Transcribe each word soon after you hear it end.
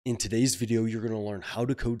In today's video, you're going to learn how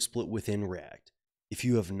to code split within React. If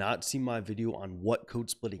you have not seen my video on what code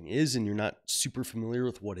splitting is and you're not super familiar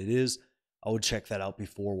with what it is, I would check that out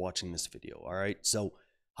before watching this video. All right. So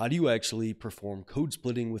how do you actually perform code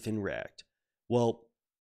splitting within React? Well,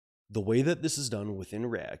 the way that this is done within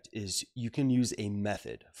React is you can use a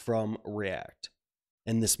method from React.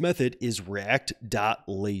 And this method is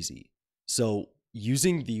react.lazy. So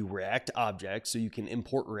using the React object, so you can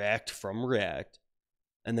import React from React.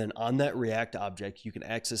 And then on that React object, you can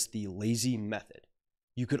access the lazy method.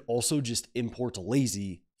 You could also just import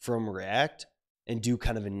lazy from React and do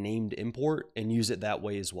kind of a named import and use it that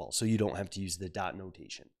way as well. So you don't have to use the dot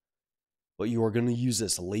notation. But you are going to use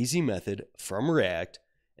this lazy method from React,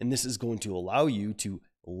 and this is going to allow you to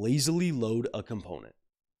lazily load a component.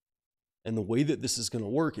 And the way that this is going to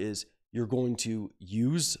work is you're going to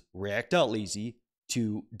use react.lazy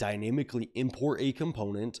to dynamically import a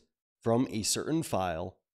component from a certain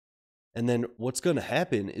file. And then what's going to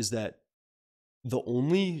happen is that the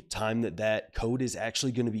only time that that code is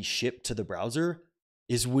actually going to be shipped to the browser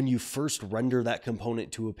is when you first render that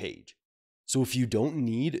component to a page. So if you don't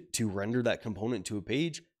need to render that component to a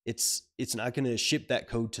page, it's not going to ship that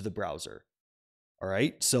code to the browser. All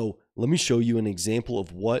right. So let me show you an example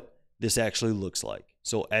of what this actually looks like.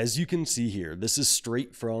 So as you can see here, this is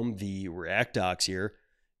straight from the React docs here.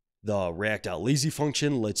 The react.lazy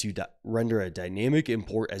function lets you render a dynamic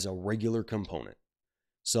import as a regular component.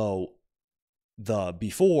 So the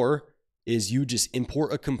before is you just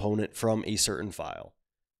import a component from a certain file.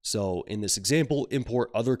 So in this example,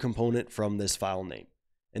 import other component from this file name.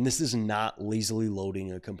 And this is not lazily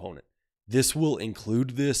loading a component. This will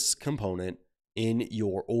include this component in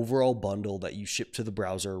your overall bundle that you ship to the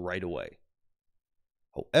browser right away.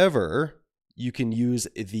 However, you can use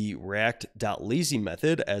the react.lazy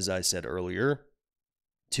method, as I said earlier,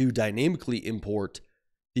 to dynamically import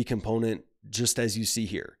the component just as you see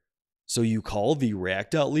here. So you call the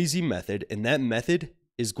react.lazy method, and that method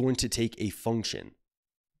is going to take a function.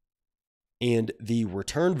 And the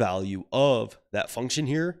return value of that function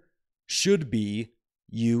here should be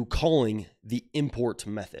you calling the import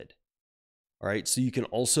method. All right, so you can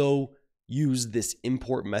also use this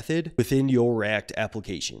import method within your React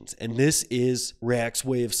applications. And this is React's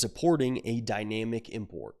way of supporting a dynamic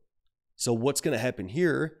import. So what's going to happen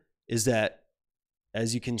here is that,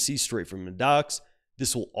 as you can see straight from the docs,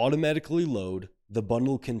 this will automatically load the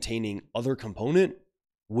bundle containing other component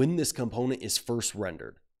when this component is first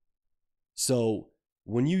rendered. So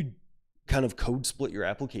when you kind of code split your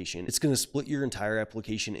application, it's going to split your entire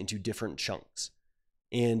application into different chunks.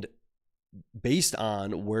 And based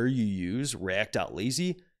on where you use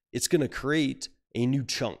react.lazy, it's going to create a new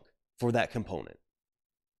chunk for that component.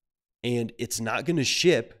 And it's not going to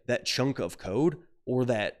ship that chunk of code or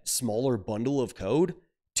that smaller bundle of code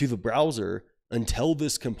to the browser until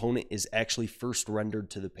this component is actually first rendered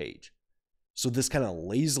to the page. So this kind of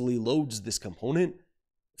lazily loads this component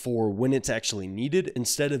for when it's actually needed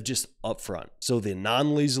instead of just upfront. So the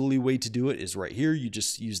non-lazily way to do it is right here. You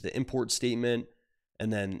just use the import statement,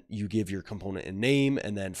 and then you give your component a name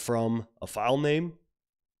and then from a file name.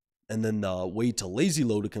 And then the way to lazy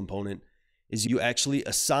load a component is you actually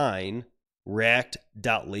assign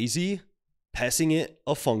react.lazy, passing it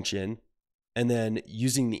a function, and then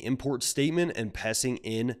using the import statement and passing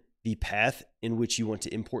in the path in which you want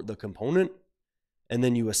to import the component. And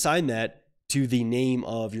then you assign that to the name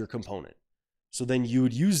of your component. So then you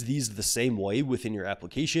would use these the same way within your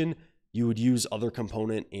application. You would use other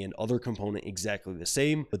component and other component exactly the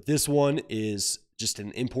same, but this one is just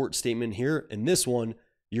an import statement here. And this one,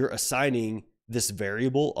 you're assigning this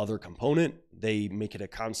variable other component. They make it a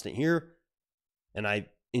constant here. And I,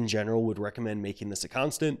 in general, would recommend making this a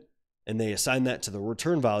constant. And they assign that to the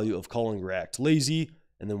return value of calling React lazy.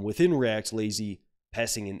 And then within React lazy,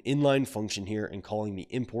 passing an inline function here and calling the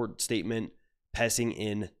import statement, passing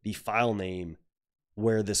in the file name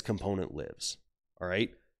where this component lives. All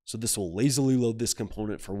right. So this will lazily load this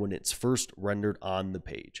component for when it's first rendered on the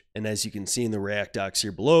page. And as you can see in the React docs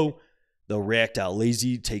here below, the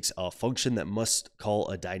react.lazy takes a function that must call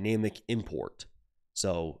a dynamic import.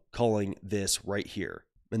 So calling this right here.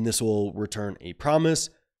 And this will return a promise,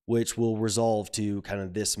 which will resolve to kind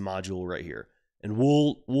of this module right here. And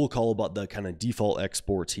we'll call about the kind of default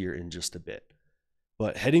exports here in just a bit.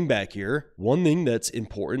 But heading back here, one thing that's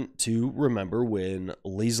important to remember when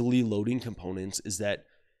lazily loading components is that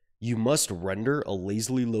you must render a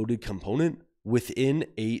lazily loaded component within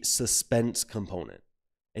a suspense component.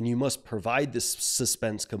 And you must provide this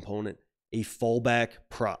suspense component a fallback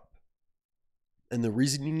prop. And the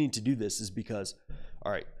reason you need to do this is because,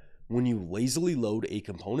 all right, when you lazily load a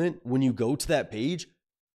component, when you go to that page,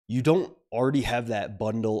 you don't already have that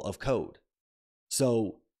bundle of code.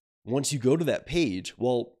 So once you go to that page,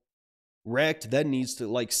 well, React then needs to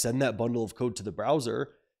like send that bundle of code to the browser,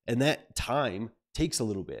 and that time takes a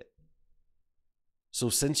little bit. So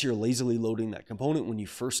since you're lazily loading that component, when you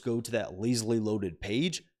first go to that lazily loaded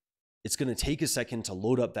page, it's going to take a second to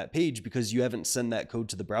load up that page because you haven't sent that code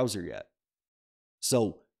to the browser yet.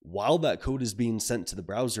 So while that code is being sent to the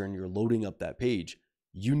browser and you're loading up that page,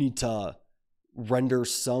 you need to render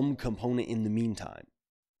some component in the meantime.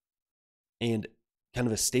 And kind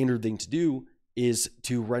of a standard thing to do is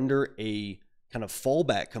to render a kind of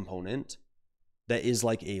fallback component that is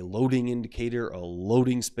like a loading indicator, a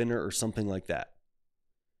loading spinner, or something like that.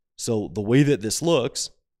 So the way that this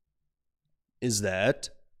looks is that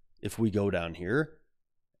if we go down here,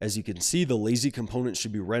 as you can see, the lazy component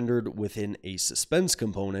should be rendered within a suspense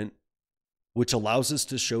component, which allows us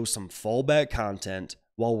to show some fallback content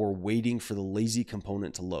while we're waiting for the lazy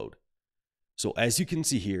component to load. So as you can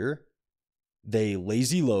see here, they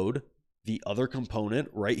lazy load the other component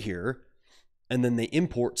right here, and then they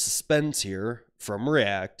import suspense here from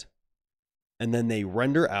React, and then they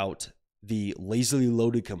render out the lazily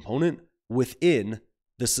loaded component within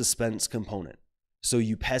the suspense component. So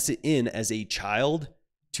you pass it in as a child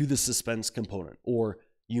to the suspense component, or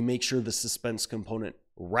you make sure the suspense component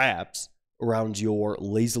wraps around your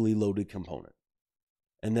lazily loaded component.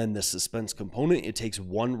 And then the suspense component, it takes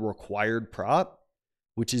one required prop,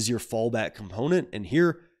 which is your fallback component. And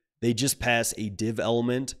here they just pass a div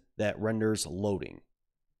element that renders loading.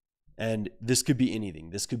 And this could be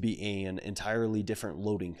anything. This could be an entirely different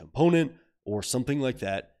loading component or something like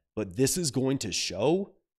that. But this is going to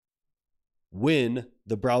show when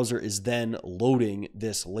the browser is then loading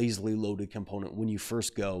this lazily loaded component when you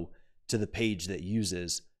first go to the page that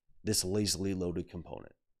uses this lazily loaded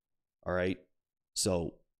component. All right.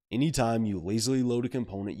 So anytime you lazily load a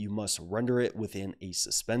component, you must render it within a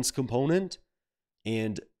suspense component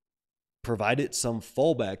and provide it some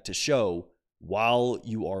fallback to show while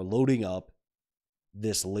you are loading up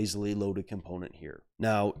this lazily loaded component here.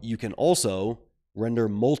 Now, you can also render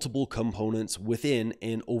multiple components within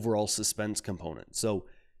an overall suspense component. So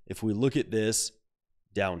if we look at this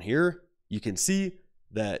down here, you can see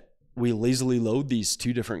that we lazily load these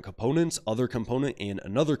two different components, other component and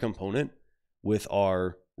another component, with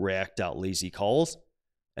our react.lazy calls.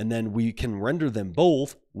 And then we can render them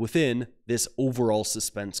both within this overall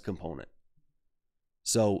suspense component.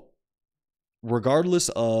 So regardless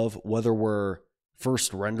of whether we're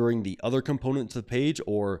first rendering the other component to the page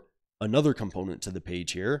or another component to the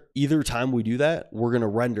page here, either time we do that, we're going to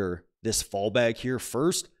render this fallback here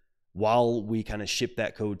first while we kind of ship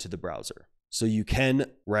that code to the browser. So you can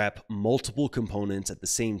wrap multiple components at the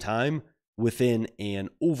same time within an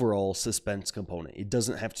overall suspense component. It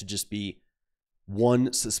doesn't have to just be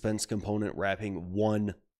one suspense component wrapping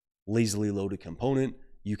one lazily loaded component.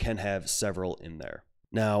 You can have several in there.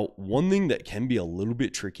 Now, one thing that can be a little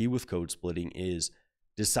bit tricky with code splitting is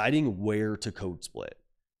deciding where to code split.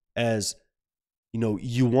 As you know,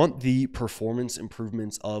 you want the performance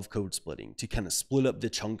improvements of code splitting to kind of split up the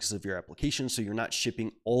chunks of your application so you're not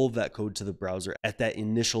shipping all of that code to the browser at that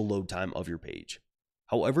initial load time of your page.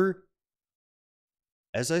 However,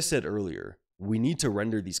 as I said earlier, we need to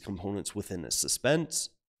render these components within a suspense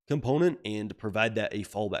component and provide that a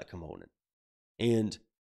fallback component. And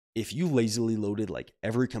if you lazily loaded like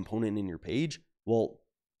every component in your page, well,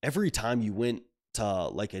 every time you went to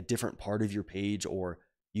like a different part of your page, or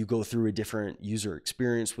you go through a different user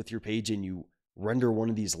experience with your page and you render one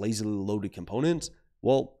of these lazily loaded components,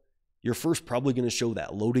 well, you're first probably going to show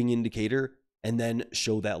that loading indicator and then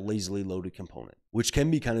show that lazily loaded component, which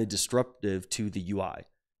can be kind of disruptive to the UI.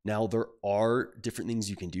 Now, there are different things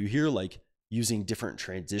you can do here, like using different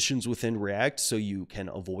transitions within React so you can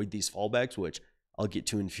avoid these fallbacks, which I'll get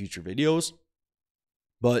to in future videos.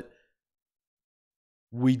 But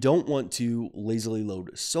we don't want to lazily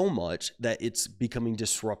load so much that it's becoming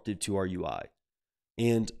disruptive to our UI.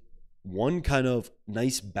 And one kind of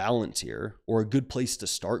nice balance here, or a good place to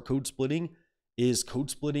start code splitting, is code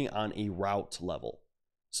splitting on a route level.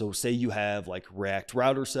 So say you have like React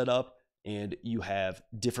router set up and you have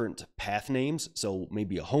different path names. So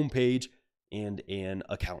maybe a home page and an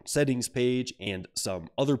account settings page and some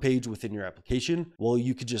other page within your application. Well,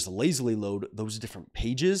 you could just lazily load those different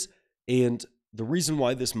pages. And the reason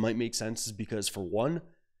why this might make sense is because, for one,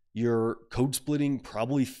 you're code splitting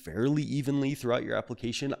probably fairly evenly throughout your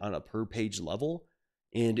application on a per page level,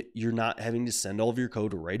 and you're not having to send all of your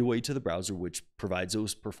code right away to the browser, which provides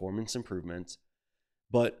those performance improvements.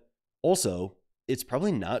 But also, it's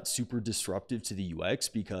probably not super disruptive to the UX,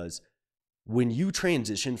 because when you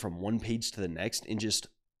transition from one page to the next in just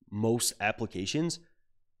most applications,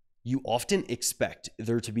 you often expect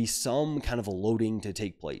there to be some kind of a loading to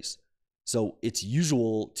take place. So it's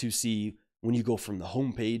usual to see when you go from the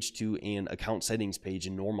home page to an account settings page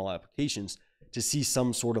in normal applications to see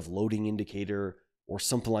some sort of loading indicator or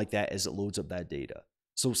something like that as it loads up that data.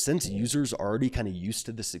 So since users are already kind of used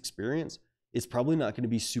to this experience, it's probably not going to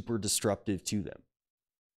be super disruptive to them.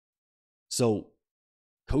 So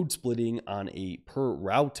code splitting on a per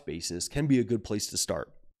route basis can be a good place to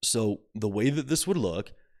start. So the way that this would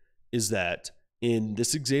look is that in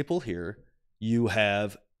this example here, you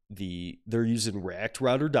have they're using React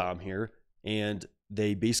Router DOM here, and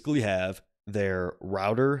they basically have their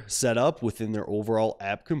router set up within their overall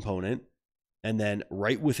app component. And then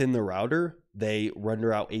right within the router, they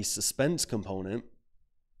render out a suspense component.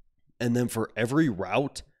 And then for every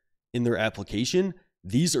route in their application,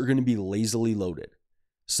 these are going to be lazily loaded.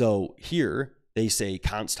 So here they say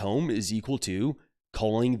const home is equal to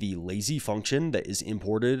calling the lazy function that is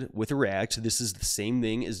imported with React. This is the same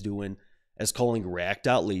thing as calling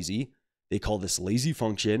react.lazy. They call this lazy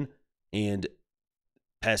function and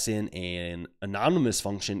pass in an anonymous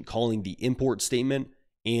function calling the import statement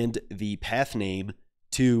and the path name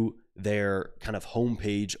to their kind of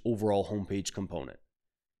homepage, overall homepage component.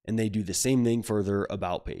 And they do the same thing for their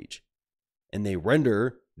about page. And they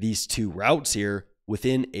render these two routes here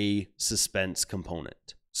within a suspense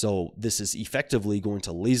component. So this is effectively going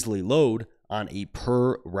to lazily load on a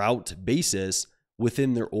per route basis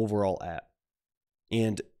within their overall app.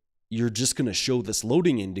 And you're just going to show this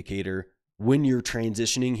loading indicator when you're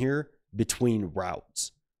transitioning here between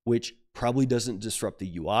routes, which probably doesn't disrupt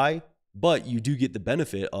the UI, but you do get the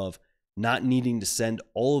benefit of not needing to send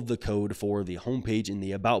all of the code for the homepage and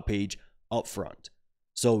the about page up front.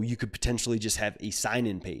 So you could potentially just have a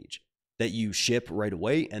sign-in page that you ship right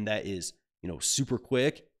away, and that is, super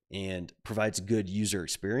quick and provides a good user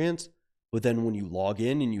experience. But then when you log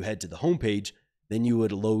in and you head to the homepage, then you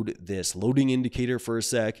would load this loading indicator for a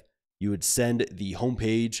sec. You would send the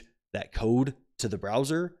homepage, that code, to the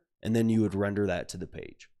browser, and then you would render that to the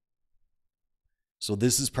page. So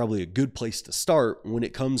this is probably a good place to start when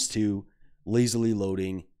it comes to lazily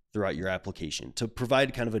loading throughout your application to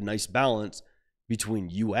provide kind of a nice balance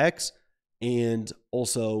between UX and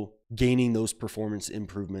also gaining those performance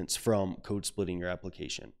improvements from code splitting your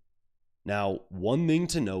application. Now, one thing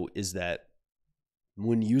to note is that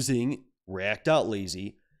when using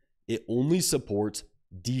React.lazy, it only supports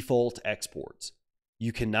default exports.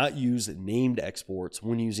 You cannot use named exports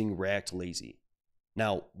when using React Lazy.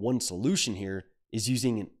 Now, one solution here is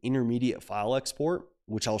using an intermediate file export,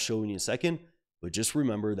 which I'll show in a second. But just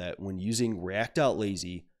remember that when using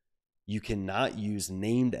React.lazy, you cannot use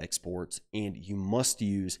named exports and you must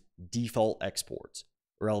use default exports,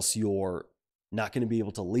 or else you're not going to be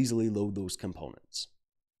able to lazily load those components.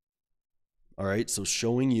 All right, so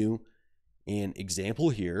showing you an example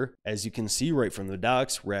here. As you can see right from the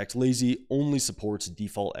docs, React Lazy only supports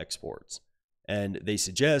default exports. And they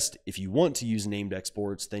suggest if you want to use named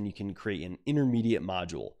exports, then you can create an intermediate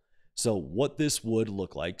module. So what this would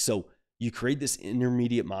look like, so you create this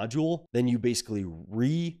intermediate module, then you basically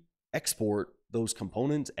re-export those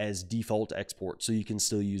components as default exports so you can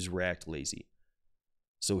still use React Lazy.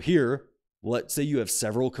 So here, let's say you have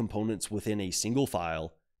several components within a single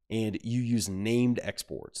file and you use named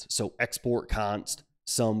exports. So export const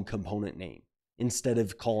some component name instead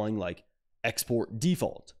of calling like export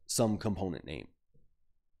default some component name.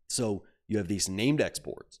 So you have these named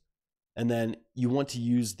exports, and then you want to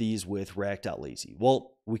use these with React.lazy.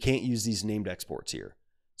 Well, we can't use these named exports here.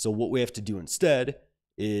 So what we have to do instead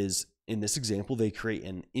is, in this example, they create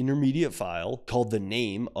an intermediate file called the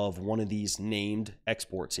name of one of these named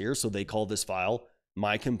exports here. So they call this file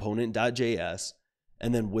mycomponent.js.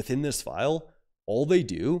 And then within this file, all they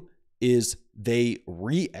do is they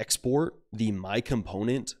re-export the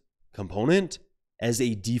myComponent component as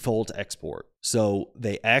a default export. So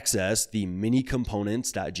they access the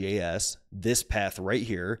mini-components.js, this path right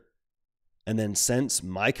here. And then since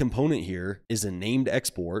myComponent here is a named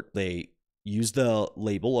export, they use the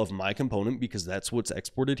label of myComponent because that's what's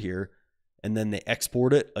exported here. And then they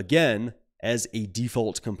export it again as a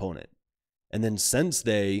default component. And then since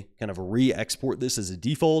they kind of re-export this as a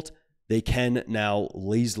default, they can now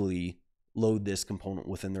lazily load this component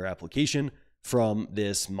within their application from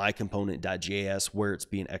this myComponent.js where it's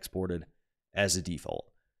being exported as a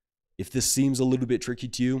default. If this seems a little bit tricky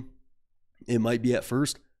to you, it might be at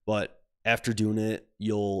first, but after doing it,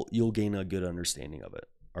 you'll gain a good understanding of it.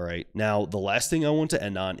 All right. Now, the last thing I want to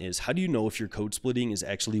end on is how do you know if your code splitting is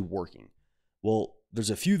actually working? Well, there's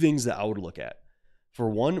a few things that I would look at. For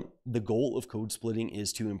one, the goal of code splitting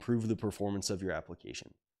is to improve the performance of your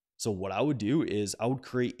application. So what I would do is I would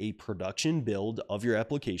create a production build of your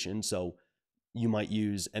application. So you might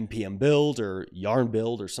use npm build or yarn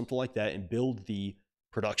build or something like that and build the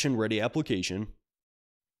production ready application.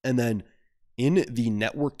 And then in the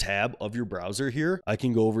network tab of your browser here, I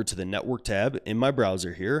can go over to the network tab in my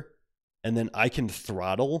browser here, and then I can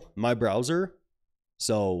throttle my browser.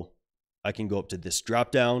 So I can go up to this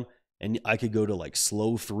drop down and I could go to like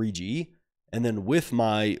slow 3G. And then with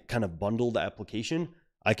my kind of bundled application,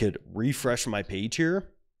 I could refresh my page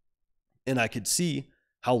here and I could see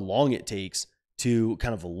how long it takes to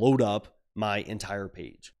kind of load up my entire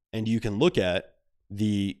page. And you can look at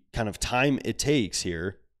the kind of time it takes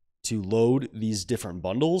here to load these different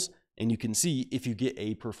bundles. And you can see if you get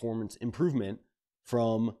a performance improvement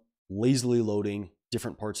from lazily loading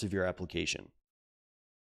different parts of your application.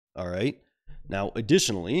 All right. Now,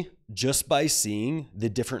 additionally, just by seeing the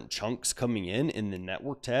different chunks coming in the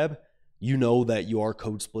network tab, you know that you are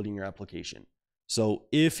code splitting your application. So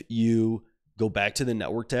if you go back to the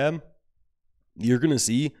network tab, you're going to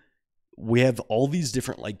see we have all these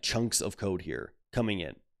different like chunks of code here coming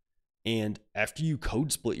in. And after you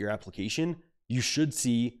code split your application, you should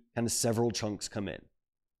see kind of several chunks come in.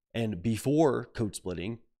 And before code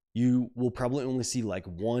splitting, you will probably only see like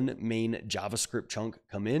one main JavaScript chunk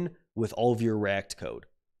come in with all of your React code.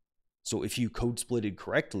 So if you code splitted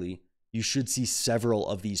correctly, you should see several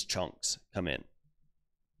of these chunks come in.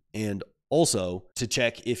 And also to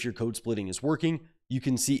check if your code splitting is working, you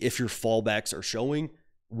can see if your fallbacks are showing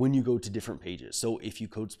when you go to different pages. So if you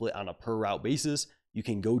code split on a per route basis, you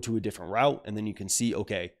can go to a different route and then you can see,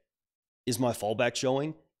 okay, is my fallback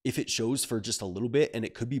showing? If it shows for just a little bit, and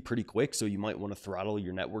it could be pretty quick, so you might want to throttle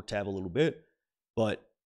your network tab a little bit, but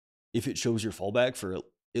if it shows your fallback for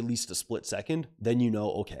at least a split second, then you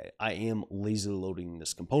know, okay, I am lazily loading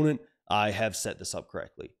this component. I have set this up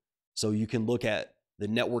correctly. So you can look at the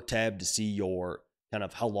network tab to see your kind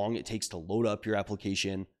of how long it takes to load up your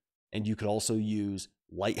application. And you could also use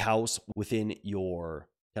Lighthouse within your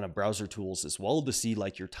kind of browser tools as well to see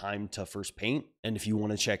like your time to first paint. And if you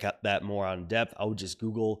want to check out that more on depth, I would just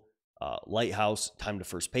Google Lighthouse time to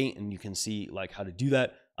first paint and you can see like how to do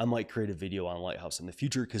that. I might create a video on Lighthouse in the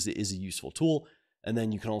future because it is a useful tool. And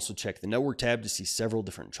then you can also check the network tab to see several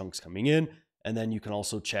different chunks coming in. And then you can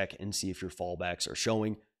also check and see if your fallbacks are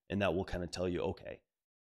showing, and that will kind of tell you, okay,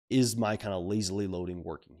 is my kind of lazily loading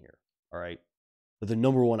working here? All right. But the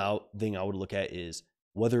number one thing I would look at is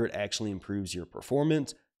whether it actually improves your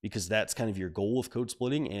performance, because that's kind of your goal with code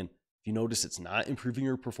splitting. And if you notice it's not improving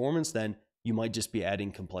your performance, then you might just be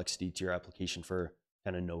adding complexity to your application for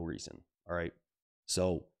kind of no reason. All right.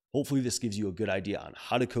 So hopefully this gives you a good idea on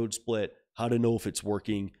how to code split, how to know if it's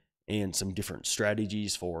working, and some different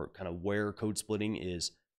strategies for kind of where code splitting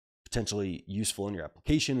is potentially useful in your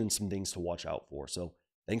application and some things to watch out for. So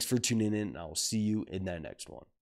thanks for tuning in, and I'll see you in that next one.